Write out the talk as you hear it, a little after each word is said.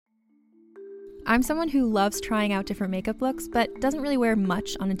I'm someone who loves trying out different makeup looks, but doesn't really wear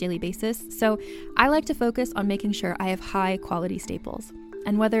much on a daily basis, so I like to focus on making sure I have high quality staples.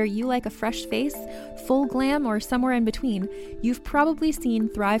 And whether you like a fresh face, full glam, or somewhere in between, you've probably seen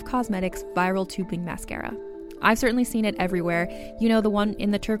Thrive Causemetics Viral Tubing Mascara. I've certainly seen it everywhere. You know, the one in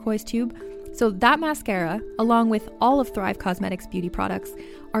the turquoise tube? So that mascara, along with all of Thrive Causemetics beauty products,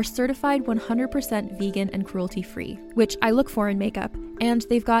 are certified 100% vegan and cruelty-free, which I look for in makeup, and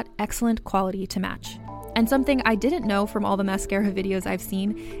they've got excellent quality to match. And something I didn't know from all the mascara videos I've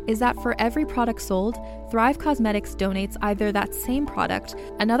seen is that for every product sold, Thrive Causemetics donates either that same product,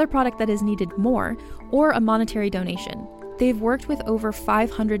 another product that is needed more, or a monetary donation. They've worked with over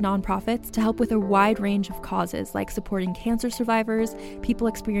 500 nonprofits to help with a wide range of causes like supporting cancer survivors, people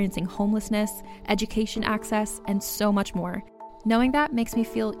experiencing homelessness, education access, and so much more. Knowing that makes me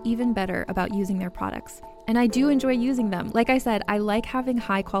feel even better about using their products. And I do enjoy using them. Like I said, I like having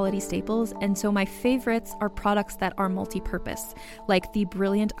high quality staples, and so my favorites are products that are multi-purpose, like the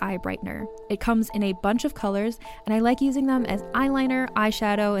Brilliant Eye Brightener. It comes in a bunch of colors, and I like using them as eyeliner,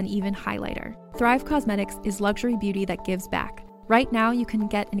 eyeshadow, and even highlighter. Thrive Causemetics is luxury beauty that gives back. Right now, you can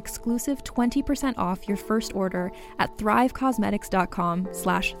get an exclusive 20% off your first order at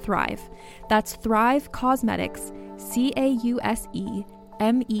thrivecausemetics.com/thrive. That's Thrive Causemetics,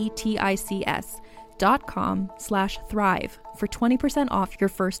 CAUSEMETICS.com/thrive for 20% off your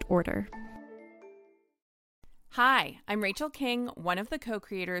first order. Hi, I'm Rachel King, one of the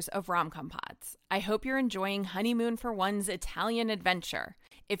co-creators of Rom-Com Pods. I hope you're enjoying Honeymoon for One's Italian adventure.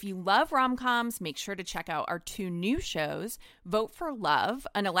 If you love rom-coms, make sure to check out our 2 new shows, Vote for Love,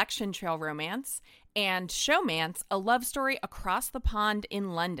 an election trail romance, and Showmance, a love story across the pond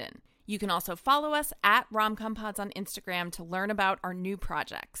in London. You can also follow us at Rom-Com Pods on Instagram to learn about our new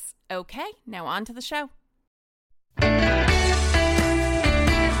projects. Okay, now on to the show.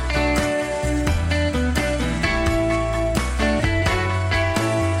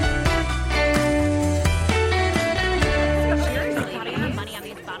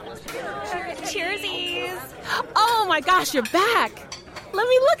 Cheersies! Oh my gosh, you're back! Let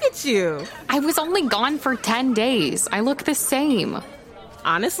me look at you. I was only gone for 10 days. I look the same.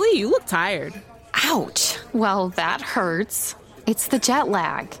 Honestly, you look tired. Ouch. Well, that hurts. It's the jet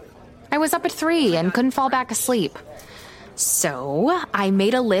lag. I was up at 3 and couldn't fall back asleep. So, I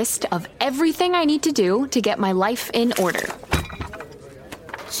made a list of everything I need to do to get my life in order.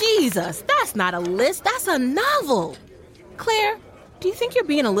 Jesus, that's not a list, that's a novel. Claire, do you think you're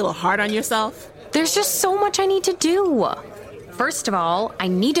being a little hard on yourself? There's just so much I need to do. First of all, I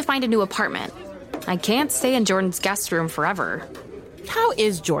need to find a new apartment. I can't stay in Jordan's guest room forever. How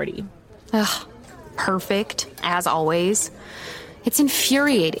is Jordy? Ugh, perfect, as always. It's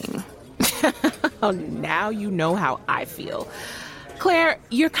infuriating. Oh, now you know how I feel. Claire,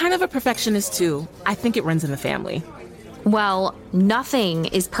 you're kind of a perfectionist too. I think it runs in the family. Well, nothing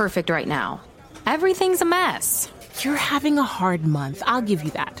is perfect right now. Everything's a mess. You're having a hard month, I'll give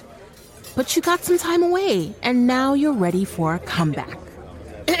you that. But you got some time away, and now you're ready for a comeback.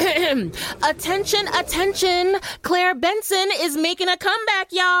 Attention, attention! Claire Benson is making a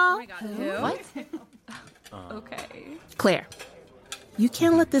comeback, y'all! Oh my God, who? What? Okay. Claire, you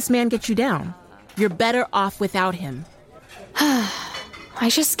can't let this man get you down. You're better off without him. I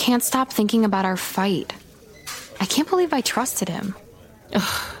just can't stop thinking about our fight. I can't believe I trusted him.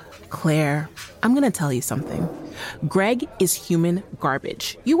 Claire, I'm gonna tell you something. Greg is human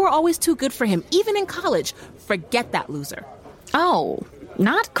garbage. You were always too good for him, even in college. Forget that loser. Oh,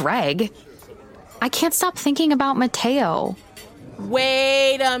 not Greg. I can't stop thinking about Mateo.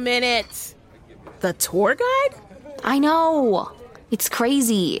 Wait a minute. The tour guide? I know. It's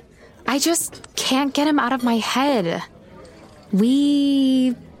crazy. I just can't get him out of my head.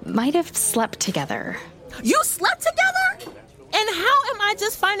 We might have slept together. You slept together? And how am I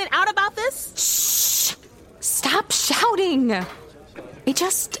just finding out about this? Shh! Stop shouting! It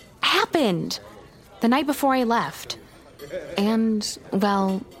just happened. The night before I left. And,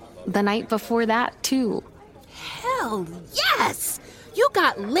 well, the night before that, too. Hell yes! You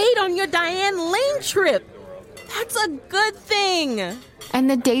got laid on your Diane Lane trip. That's a good thing. And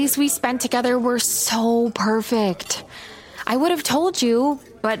the days we spent together were so perfect. I would have told you,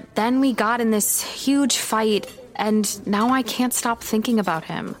 but then we got in this huge fight, and now I can't stop thinking about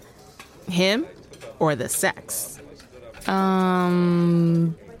him. Him or the sex?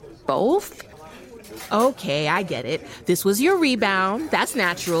 Both? Okay, I get it. This was your rebound. That's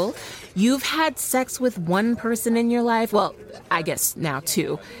natural. You've had sex with one person in your life. Well, I guess now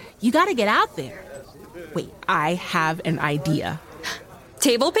 2. You gotta get out there. Wait, I have an idea.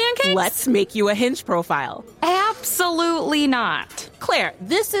 Table pancakes? Let's make you a Hinge profile. Absolutely not. Claire,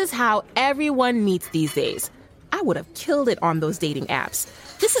 this is how everyone meets these days. I would have killed it on those dating apps.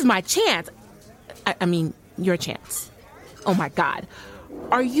 This is my chance. I mean, your chance. Oh my God.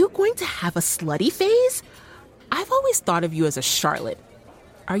 Are you going to have a slutty phase? I've always thought of you as a Charlotte.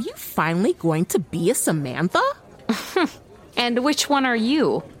 Are you finally going to be a Samantha? And which one are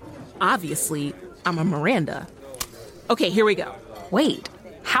you? Obviously, I'm a Miranda. Okay, here we go. Wait,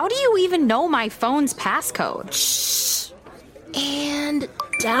 how do you even know my phone's passcode? Shh. And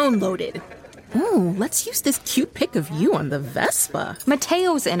downloaded. Ooh, let's use this cute pic of you on the Vespa.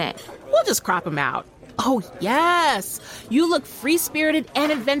 Mateo's in it. We'll just crop him out. Oh, yes. You look free-spirited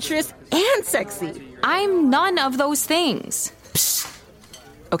and adventurous and sexy. I'm none of those things. Psst.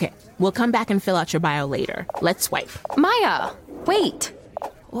 Okay, we'll come back and fill out your bio later. Let's swipe. Maya, wait.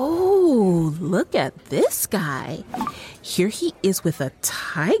 Oh, look at this guy. Here he is with a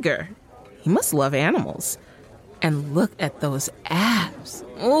tiger. He must love animals. And look at those abs.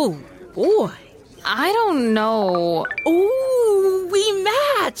 Oh, boy. I don't know. Ooh, we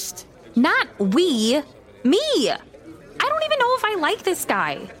matched. Not we. Me. I don't even know if I like this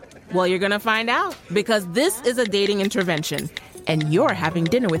guy. Well, you're gonna find out, because this is a dating intervention, and you're having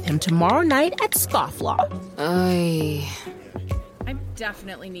dinner with him tomorrow night at Scofflaw. Ay. I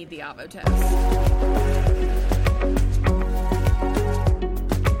definitely need the Avo test.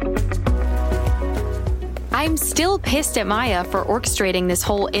 I'm still pissed at Maya for orchestrating this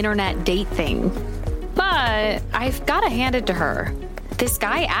whole internet date thing. But I've gotta hand it to her. This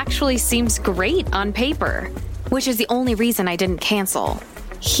guy actually seems great on paper, which is the only reason I didn't cancel.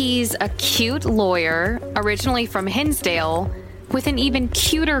 He's a cute lawyer, originally from Hinsdale, with an even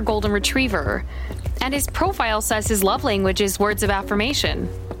cuter golden retriever. And his profile says his love language is words of affirmation.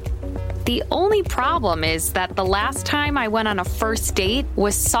 The only problem is that the last time I went on a first date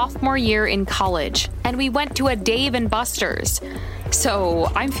was sophomore year in college, and we went to a Dave & Buster's.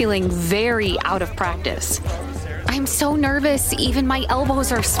 So I'm feeling very out of practice. I'm so nervous, even my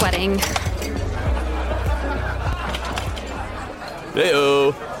elbows are sweating.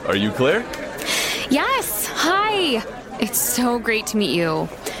 Heyo, are you Claire? Yes, hi. It's so great to meet you.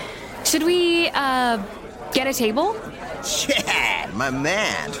 Should we, get a table? Yeah, my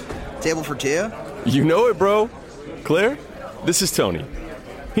man. Table for two? You know it, bro. Claire, this is Tony.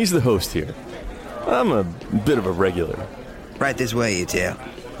 He's the host here. I'm a bit of a regular. Right this way, you two.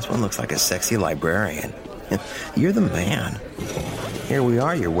 This one looks like a sexy librarian. You're the man. Here we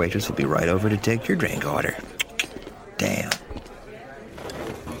are. Your waitress will be right over to take your drink order. Damn.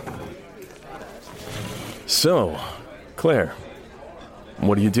 So, Claire,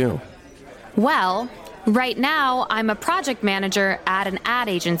 what do you do? Well, right now I'm a project manager at an ad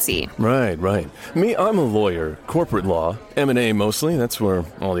agency. Right. Me, I'm a lawyer, corporate law, M&A mostly. That's where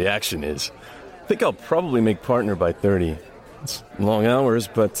all the action is. I think I'll probably make partner by 30. It's long hours,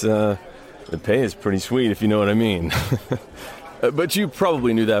 but the pay is pretty sweet, if you know what I mean. But you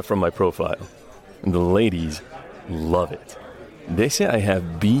probably knew that from my profile. The ladies love it. They say I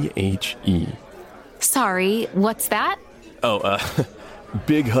have BHE. Sorry, what's that? Oh,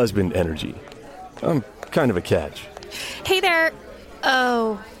 big husband energy. I'm kind of a catch. Hey there.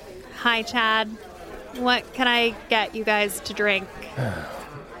 Oh, hi, Chad. What can I get you guys to drink?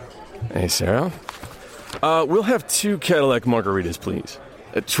 Hey, Sarah. We'll have 2 Cadillac margaritas, please.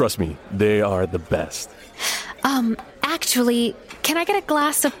 Trust me, they are the best. Actually, can I get a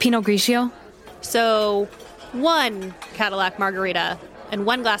glass of Pinot Grigio? So, 1 Cadillac margarita and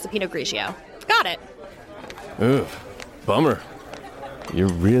 1 glass of Pinot Grigio. Got it. Ugh, bummer. You're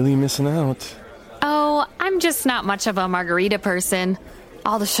really missing out. Oh, I'm just not much of a margarita person.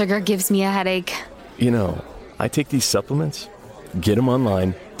 All the sugar gives me a headache. You know, I take these supplements, get them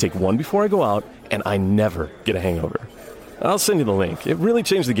online, take 1 before I go out, and I never get a hangover. I'll send you the link. It really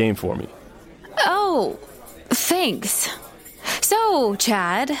changed the game for me. Oh, thanks. So,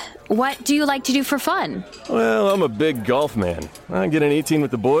 Chad, what do you like to do for fun? Well, I'm a big golf man. I get an 18 with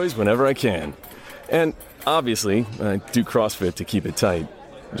the boys whenever I can. And obviously, I do CrossFit to keep it tight.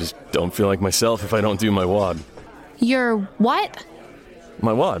 I just don't feel like myself if I don't do my WOD. Your what?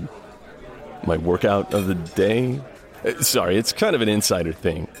 My WOD. My workout of the day. Sorry, it's kind of an insider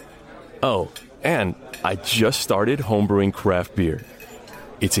thing. Oh, and I just started homebrewing craft beer.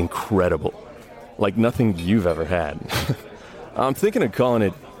 It's incredible. Like nothing you've ever had. I'm thinking of calling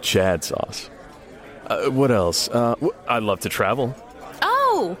it Chad sauce. What else? I love to travel.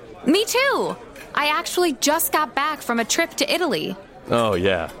 Oh, me too. I actually just got back from a trip to Italy. Oh,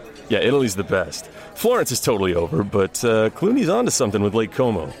 yeah. Yeah, Italy's the best. Florence is totally over, but Clooney's onto something with Lake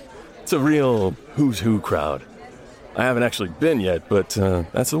Como. It's a real who's who crowd. I haven't actually been yet, but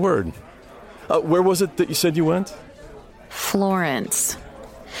that's the word. Where was it that you said you went? Florence.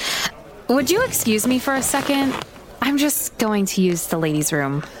 Would you excuse me for a second? I'm just going to use the ladies'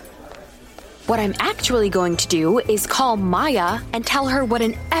 room. What I'm actually going to do is call Maya and tell her what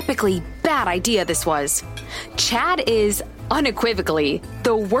an epically bad idea this was. Chad is, unequivocally,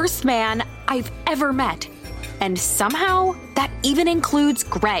 the worst man I've ever met. And somehow, that even includes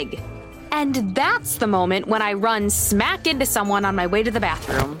Greg. And that's the moment when I run smack into someone on my way to the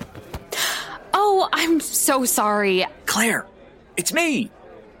bathroom. Oh, I'm so sorry. Claire, it's me.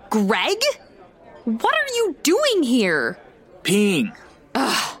 Greg? What are you doing here? Peeing.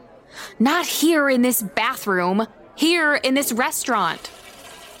 Ugh. Not here in this bathroom. Here in this restaurant.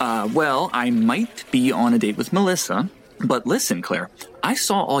 Well, I might be on a date with Melissa. But listen, Claire, I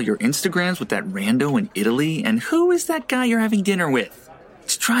saw all your Instagrams with that rando in Italy, and who is that guy you're having dinner with?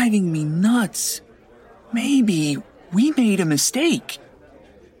 It's driving me nuts. Maybe we made a mistake.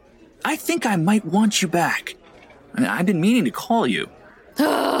 I think I might want you back. I've been meaning to call you.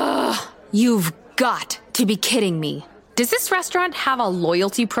 You've got to be kidding me. Does this restaurant have a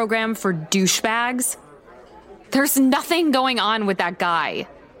loyalty program for douchebags? There's nothing going on with that guy.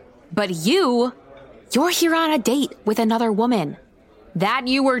 But you're here on a date with another woman. That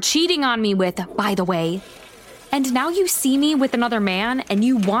you were cheating on me with, by the way. And now you see me with another man and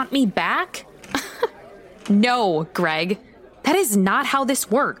you want me back? No, Greg. That is not how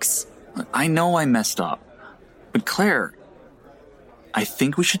this works. I know I messed up. But Claire, I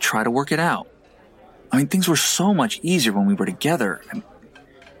think we should try to work it out. I mean, things were so much easier when we were together.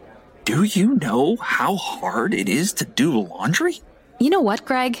 Do you know how hard it is to do laundry? You know what,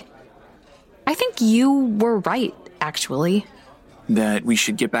 Greg? I think you were right, actually. That we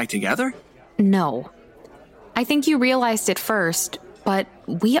should get back together? No. I think you realized it first, but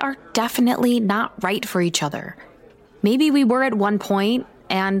we are definitely not right for each other. Maybe we were at one point,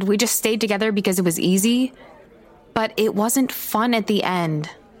 and we just stayed together because it was easy, but it wasn't fun at the end.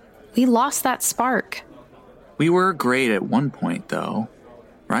 We lost that spark. We were great at one point, though,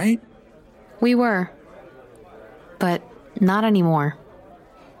 right? We were. But not anymore.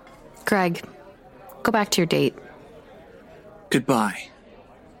 Greg, go back to your date. Goodbye,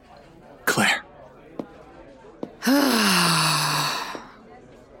 Claire.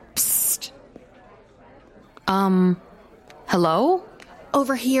 Psst. Hello?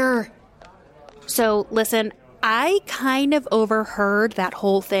 Over here. So, listen, I kind of overheard that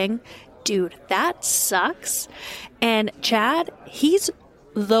whole thing. Dude, that sucks. And Chad, he's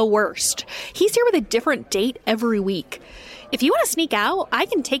the worst. He's here with a different date every week. If you want to sneak out, I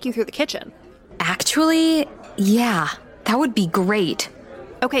can take you through the kitchen. Actually, yeah, that would be great.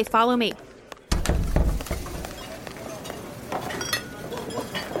 Okay, follow me.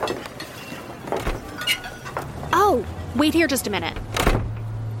 Oh, wait here just a minute.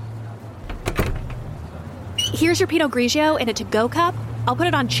 Here's your Pinot Grigio in a to-go cup. I'll put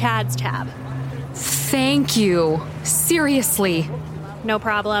it on Chad's tab. Thank you. Seriously. No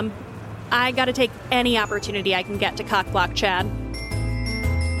problem. I gotta take any opportunity I can get to cockblock Chad.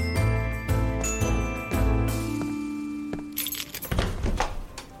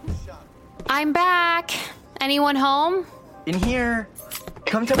 I'm back. Anyone home? In here.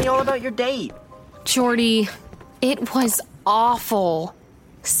 Come tell me all about your date. Jordy, it was awful.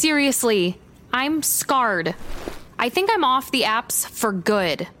 Seriously, I'm scarred. I think I'm off the apps for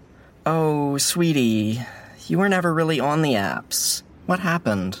good. Oh, sweetie. You were never really on the apps. What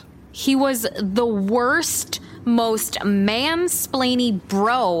happened? He was the worst, most mansplainy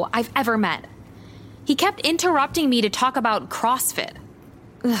bro I've ever met. He kept interrupting me to talk about CrossFit.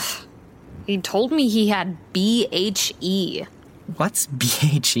 Ugh. He told me he had BHE. What's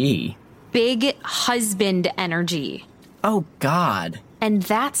BHE? Big husband energy. Oh, God. And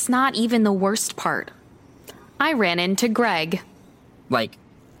that's not even the worst part. I ran into Greg. Like,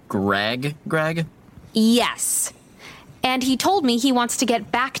 Greg? Yes. And he told me he wants to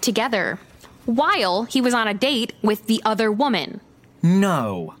get back together while he was on a date with the other woman.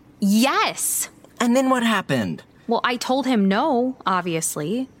 No. Yes. And then what happened? Well, I told him no,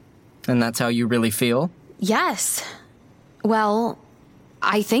 obviously. And that's how you really feel? Yes. Well,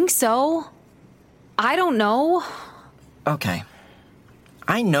 I think so. I don't know. Okay.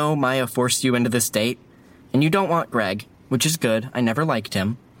 I know Maya forced you into this date, and you don't want Greg, which is good. I never liked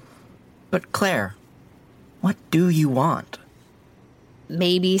him. But Claire, what do you want?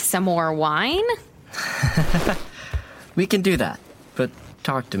 Maybe some more wine? We can do that, but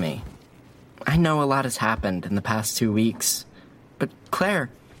talk to me. I know a lot has happened in the past 2 weeks, but Claire,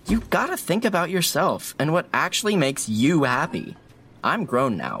 you gotta think about yourself and what actually makes you happy. I'm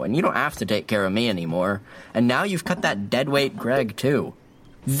grown now, and you don't have to take care of me anymore, and now you've cut that deadweight Greg, too.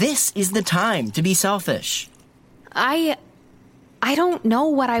 This is the time to be selfish. I don't know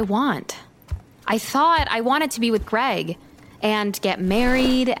what I want. I thought I wanted to be with Greg and get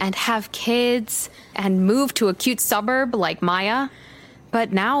married and have kids and move to a cute suburb like Maya.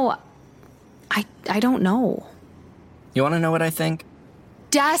 But now, I don't know. You want to know what I think?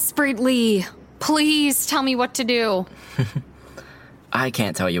 Desperately. Please tell me what to do. I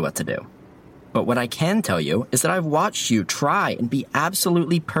can't tell you what to do. But what I can tell you is that I've watched you try and be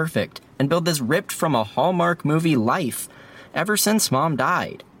absolutely perfect and build this ripped from a Hallmark movie life ever since Mom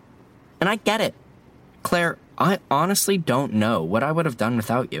died. And I get it. Claire, I honestly don't know what I would have done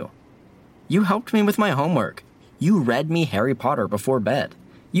without you. You helped me with my homework. You read me Harry Potter before bed.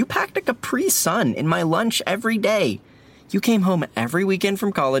 You packed a Capri Sun in my lunch every day. You came home every weekend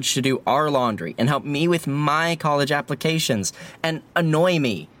from college to do our laundry and help me with my college applications and annoy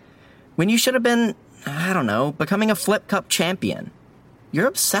me. When you should have been, I don't know, becoming a Flip Cup champion. You're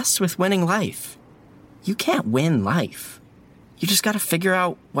obsessed with winning life. You can't win life. You just gotta figure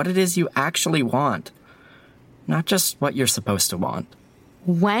out what it is you actually want. Not just what you're supposed to want.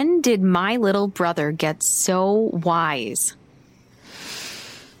 When did my little brother get so wise?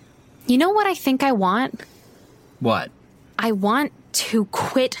 You know what I think I want? What? I want to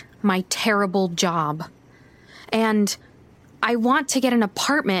quit my terrible job. And I want to get an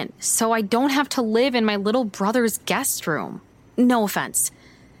apartment so I don't have to live in my little brother's guest room. No offense.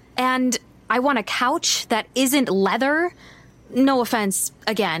 And I want a couch that isn't leather. No offense,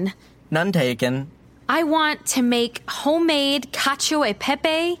 again. None taken. I want to make homemade cacio e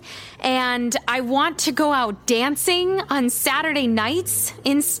pepe, and I want to go out dancing on Saturday nights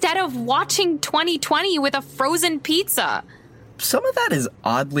instead of watching 2020 with a frozen pizza. Some of that is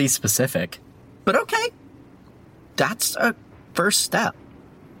oddly specific, but okay. That's a first step.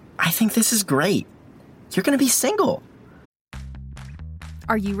 I think this is great. You're gonna be single.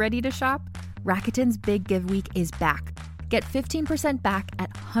 Are you ready to shop? Rakuten's Big Give Week is back. Get 15% back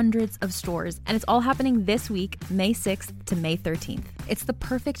at hundreds of stores, and it's all happening this week, May 6th to May 13th. It's the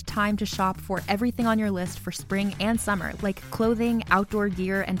perfect time to shop for everything on your list for spring and summer, like clothing, outdoor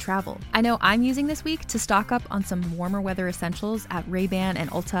gear, and travel. I know I'm using this week to stock up on some warmer weather essentials at Ray-Ban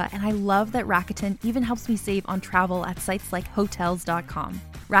and Ulta, and I love that Rakuten even helps me save on travel at sites like Hotels.com.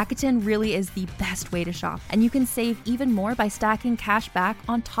 Rakuten really is the best way to shop, and you can save even more by stacking cash back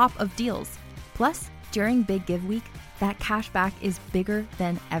on top of deals. Plus, during Big Give Week, that cash back is bigger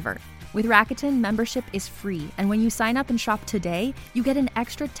than ever. With Rakuten, membership is free, and when you sign up and shop today, you get an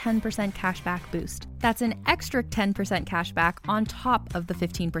extra 10% cash back boost. That's an extra 10% cash back on top of the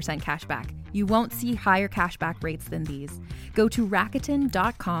 15% cash back. You won't see higher cash back rates than these. Go to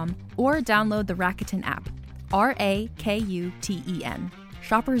Rakuten.com or download the Rakuten app. Rakuten.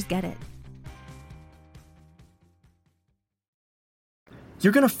 Shoppers get it.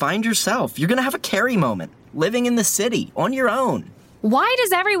 You're gonna find yourself. You're gonna have a Carrie moment. Living in the city, on your own. Why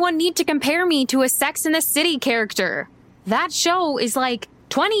does everyone need to compare me to a Sex and the City character? That show is like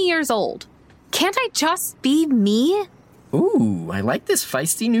 20 years old. Can't I just be me? Ooh, I like this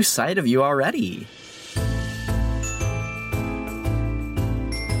feisty new side of you already.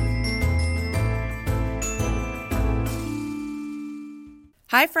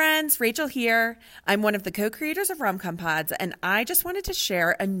 Hi friends, Rachel here. I'm one of the co-creators of Rom-Com Pods, and I just wanted to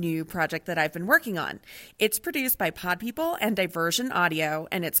share a new project that I've been working on. It's produced by Pod People and Diversion Audio,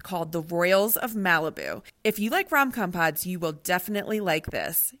 and it's called The Royals of Malibu. If you like Rom-Com Pods, you will definitely like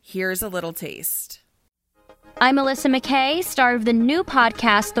this. Here's a little taste. I'm Alyssa McKay, star of the new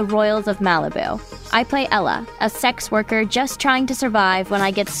podcast, The Royals of Malibu. I play Ella, a sex worker just trying to survive when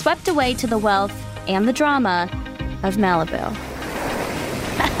I get swept away to the wealth and the drama of Malibu.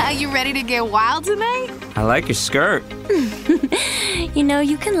 You ready to get wild tonight? I like your skirt. You know,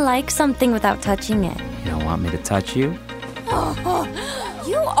 you can like something without touching it. You don't want me to touch you?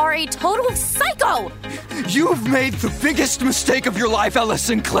 You are a total psycho! You've made the biggest mistake of your life, Ella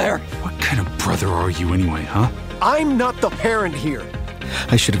Sinclair. What kind of brother are you anyway, huh? I'm not the parent here.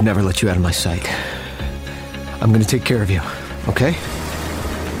 I should have never let you out of my sight. I'm gonna take care of you, okay?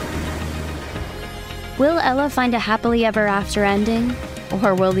 Will Ella find a happily ever after ending?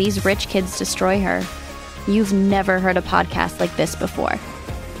 Or will these rich kids destroy her? You've never heard a podcast like this before.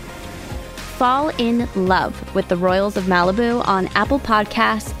 Fall in love with The Royals of Malibu on Apple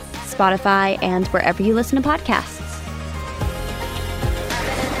Podcasts, Spotify, and wherever you listen to podcasts.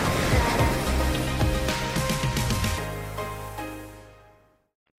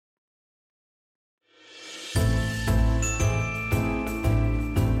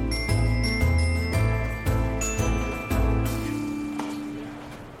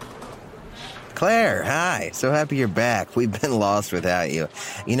 Claire, hi. So happy you're back. We've been lost without you.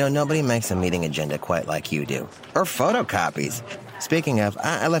 You know, nobody makes a meeting agenda quite like you do. Or photocopies. Speaking of,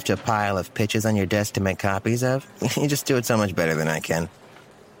 I left a pile of pitches on your desk to make copies of. You just do it so much better than I can.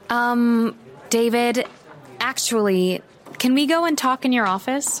 David, actually, can we go and talk in your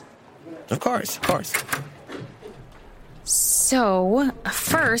office? Of course. So,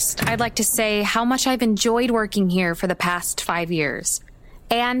 first, I'd like to say how much I've enjoyed working here for the past 5 years.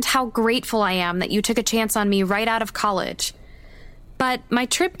 And how grateful I am that you took a chance on me right out of college. But my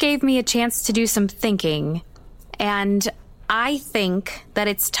trip gave me a chance to do some thinking. And I think that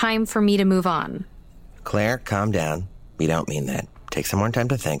it's time for me to move on. Claire, calm down. We don't mean that. Take some more time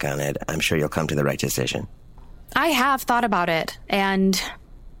to think on it. I'm sure you'll come to the right decision. I have thought about it, and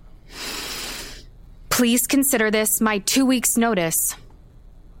please consider this my 2 weeks' notice.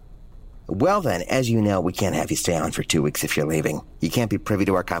 Well then, as you know, we can't have you stay on for 2 weeks if you're leaving. You can't be privy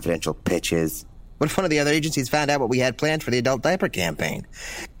to our confidential pitches. What if one of the other agencies found out what we had planned for the adult diaper campaign?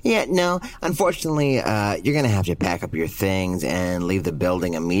 Yeah, no, unfortunately, you're gonna have to pack up your things and leave the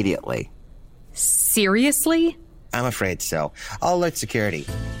building immediately. Seriously? I'm afraid so. I'll alert security.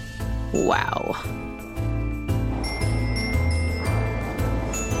 Wow.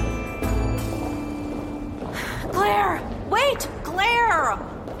 Claire! Wait! Claire!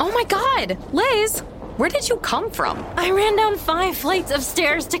 Oh my god! Liz! Where did you come from? I ran down 5 flights of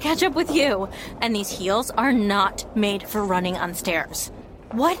stairs to catch up with you. And these heels are not made for running on stairs.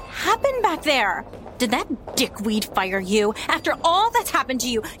 What happened back there? Did that dickweed fire you? After all that's happened to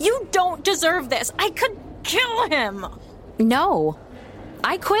you, you don't deserve this. I could kill him. No.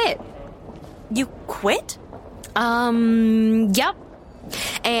 I quit. You quit? Yep.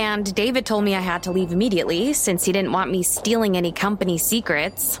 And David told me I had to leave immediately since he didn't want me stealing any company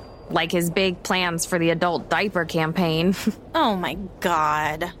secrets, like his big plans for the adult diaper campaign. Oh my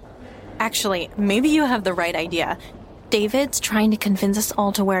god. Actually, maybe you have the right idea. David's trying to convince us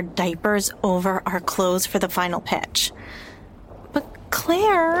all to wear diapers over our clothes for the final pitch. But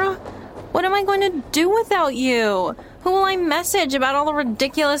Claire, what am I going to do without you? Who will I message about all the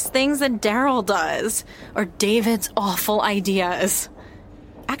ridiculous things that Daryl does? Or David's awful ideas?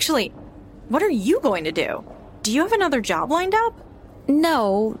 Actually, what are you going to do? Do you have another job lined up?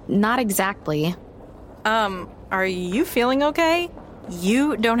 No, not exactly. Are you feeling okay?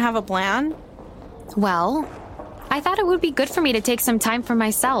 You don't have a plan? Well, I thought it would be good for me to take some time for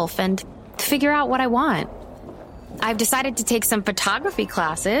myself and figure out what I want. I've decided to take some photography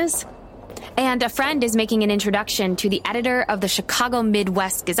classes, and a friend is making an introduction to the editor of the Chicago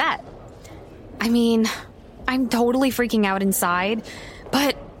Midwest Gazette. I mean, I'm totally freaking out inside,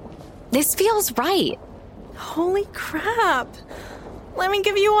 but this feels right. Holy crap. Let me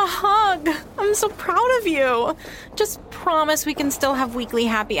give you a hug. I'm so proud of you. Just promise we can still have weekly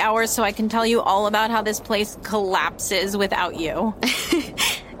happy hours so I can tell you all about how this place collapses without you.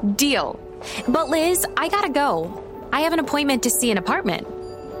 Deal. But Liz, I gotta go. I have an appointment to see an apartment.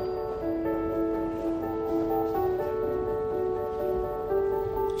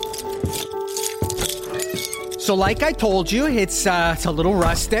 So like I told you, it's a little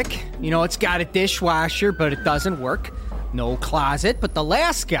rustic. You know, it's got a dishwasher, but it doesn't work. No closet, but the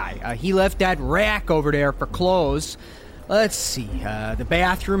last guy, he left that rack over there for clothes. Let's see, the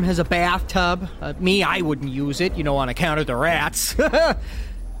bathroom has a bathtub. I wouldn't use it, on account of the rats.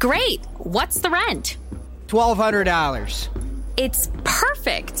 Great! What's the rent? $1,200. It's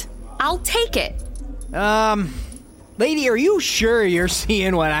perfect. I'll take it. Lady, are you sure you're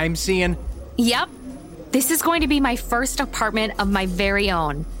seeing what I'm seeing? Yep. This is going to be my first apartment of my very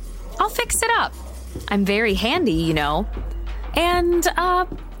own. I'll fix it up. I'm very handy, And, I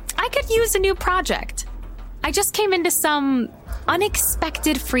could use a new project. I just came into some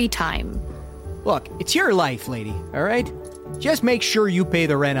unexpected free time. Look, it's your life, lady, all right? Just make sure you pay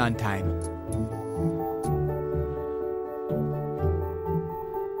the rent on time.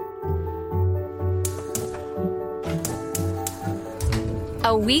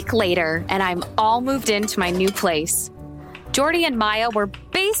 A week later, and I'm all moved into my new place. Jordy and Maya were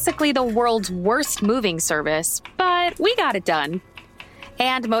basically the world's worst moving service, but we got it done.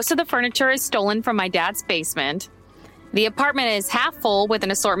 And most of the furniture is stolen from my dad's basement. The apartment is half full with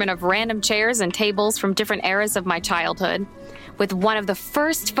an assortment of random chairs and tables from different eras of my childhood, with one of the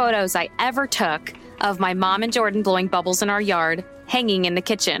first photos I ever took of my mom and Jordan blowing bubbles in our yard hanging in the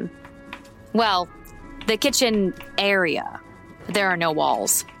kitchen. Well, the kitchen area. There are no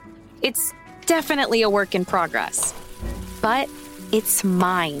walls. It's definitely a work in progress. But it's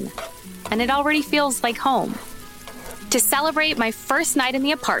mine, and it already feels like home. To celebrate my first night in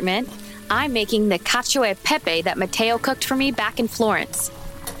the apartment, I'm making the cacio e pepe that Matteo cooked for me back in Florence.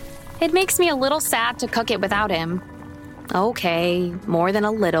 It makes me a little sad to cook it without him. Okay, more than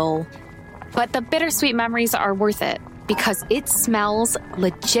a little. But the bittersweet memories are worth it because it smells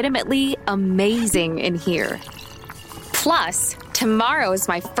legitimately amazing in here. Plus, tomorrow is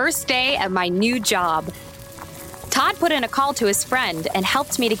my first day at my new job. Todd put in a call to his friend and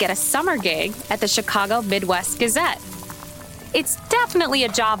helped me to get a summer gig at the Chicago Midwest Gazette. It's definitely a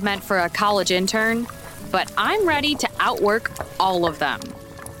job meant for a college intern, but I'm ready to outwork all of them.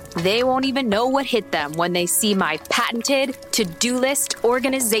 They won't even know what hit them when they see my patented to-do list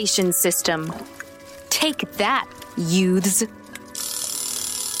organization system. Take that, youths.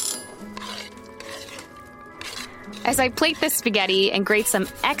 As I plate the spaghetti and grate some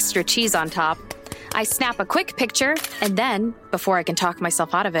extra cheese on top, I snap a quick picture, and then, before I can talk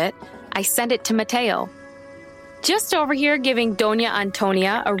myself out of it, I send it to Mateo. Just over here giving Doña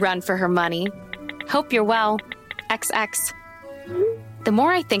Antonia a run for her money. Hope you're well. XX. The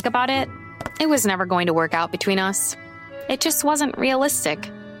more I think about it, it was never going to work out between us. It just wasn't realistic.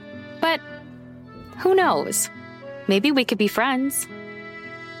 But who knows? Maybe we could be friends.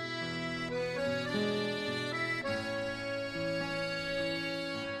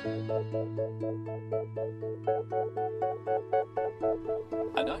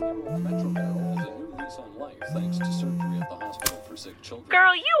 A 9-year-old Metro girl has a new lease on life thanks to surgery at the hospital for sick children.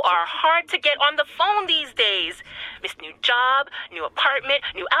 Girl, you are hard to get on the phone these days. This new job, new apartment,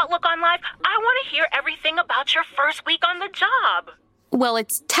 new outlook on life. I want to hear everything about your first week on the job. Well,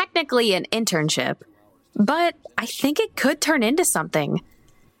 it's technically an internship, but I think it could turn into something.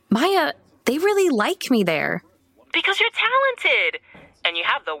 Maya, they really like me there. Because you're talented. And you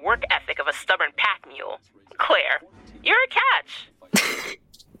have the work ethic of a stubborn pack mule. Claire, you're a catch.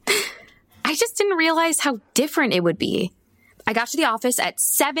 I just didn't realize how different it would be. I got to the office at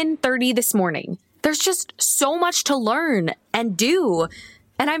 7:30 this morning. There's just so much to learn and do,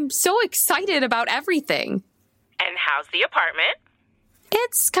 and I'm so excited about everything. And how's the apartment?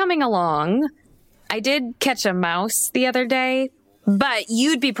 It's coming along. I did catch a mouse the other day, but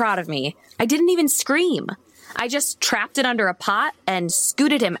you'd be proud of me. I didn't even scream. I just trapped it under a pot and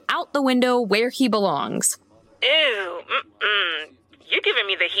scooted him out the window where he belongs. Ew, You're giving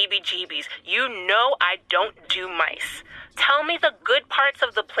me the heebie-jeebies. You know I don't do mice. Tell me the good parts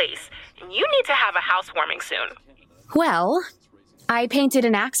of the place. You need to have a housewarming soon. Well, I painted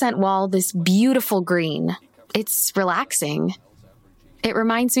an accent wall this beautiful green. It's relaxing. It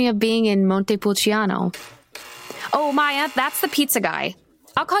reminds me of being in Montepulciano. Oh, Maya, that's the pizza guy.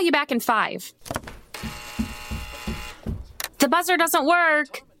 I'll call you back in 5. The buzzer doesn't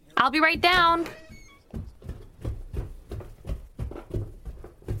work. I'll be right down.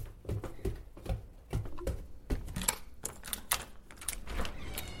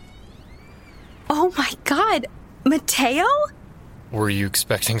 Oh my God, Mateo? Were you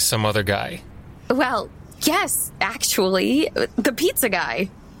expecting some other guy? Well, yes, actually, the pizza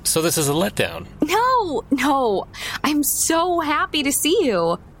guy. So this is a letdown? No, I'm so happy to see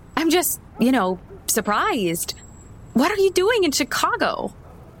you. I'm just, surprised. What are you doing in Chicago?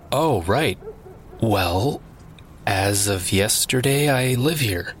 Oh, right. Well, as of yesterday, I live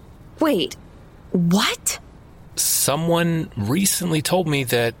here. Wait, what? Someone recently told me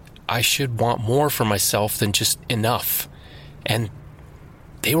that I should want more for myself than just enough. And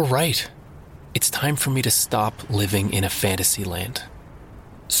they were right. It's time for me to stop living in a fantasy land.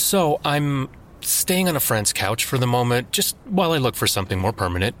 So I'm staying on a friend's couch for the moment, just while I look for something more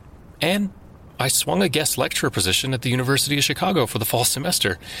permanent. And I swung a guest lecturer position at the University of Chicago for the fall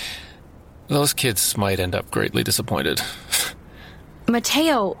semester. Those kids might end up greatly disappointed.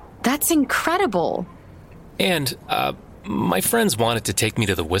 Mateo, that's incredible. And, my friends wanted to take me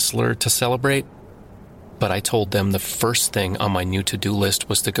to the Whistler to celebrate, but I told them the first thing on my new to-do list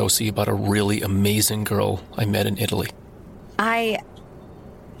was to go see about a really amazing girl I met in Italy.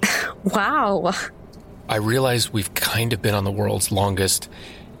 Wow. I realize we've kind of been on the world's longest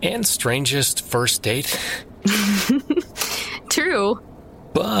and strangest first date. True.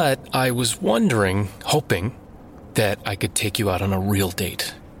 But I was hoping that I could take you out on a real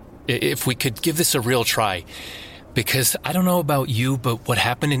date. If we could give this a real try. Because I don't know about you, but what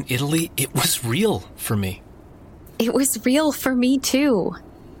happened in Italy, it was real for me. It was real for me, too.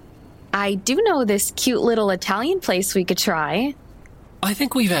 I do know this cute little Italian place we could try. I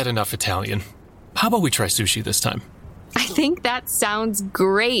think we've had enough Italian. How about we try sushi this time? I think that sounds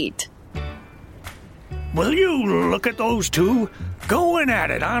great. Will you look at those two? Going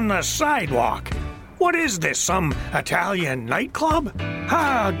at it on the sidewalk. What is this, some Italian nightclub?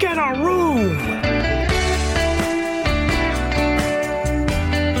 Get a room!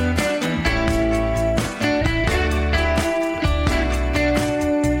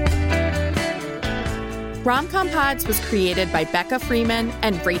 Rom-Com Pods was created by Becca Freeman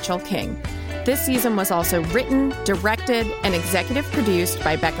and Rachel King. This season was also written, directed, and executive produced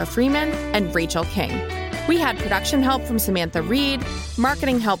by Becca Freeman and Rachel King. We had production help from Samantha Reed,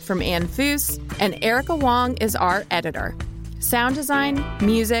 marketing help from Ann Foose, and Erica Wong is our editor. Sound design,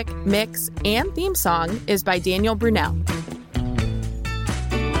 music, mix, and theme song is by Daniel Brunel.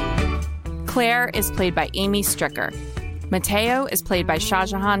 Claire is played by Amy Stricker. Mateo is played by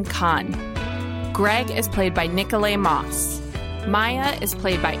Shahjahan Khan. Greg is played by Nicolay Moss. Maya is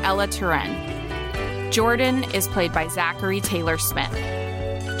played by Ella Turen. Jordan is played by Zachary Taylor-Smith.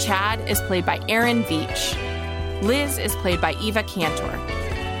 Chad is played by Aaron Veach. Liz is played by Eva Cantor.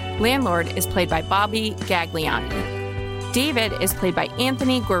 Landlord is played by Bobby Gagliani. David is played by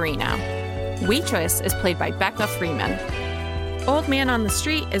Anthony Guarino. Waitress is played by Becca Freeman. Old Man on the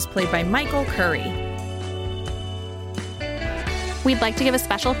Street is played by Michael Curry. We'd like to give a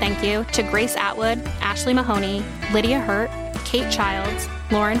special thank you to Grace Atwood, Ashley Mahoney, Lydia Hurt, Kate Childs,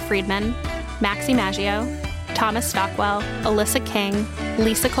 Lauren Friedman, Maxie Maggio, Thomas Stockwell, Alyssa King,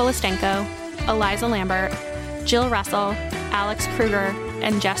 Lisa Kolostenko, Eliza Lambert, Jill Russell, Alex Kruger,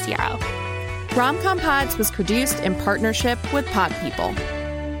 and Jess Yarrow. Rom-Com Pods was produced in partnership with Pod People.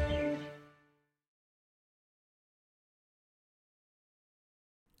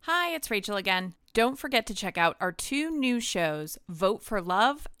 Hi, it's Rachel again. Don't forget to check out our 2 new shows, Vote for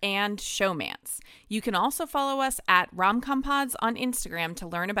Love and Showmance. You can also follow us at Rom-Com Pods on Instagram to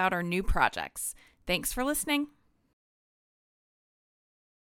learn about our new projects. Thanks for listening.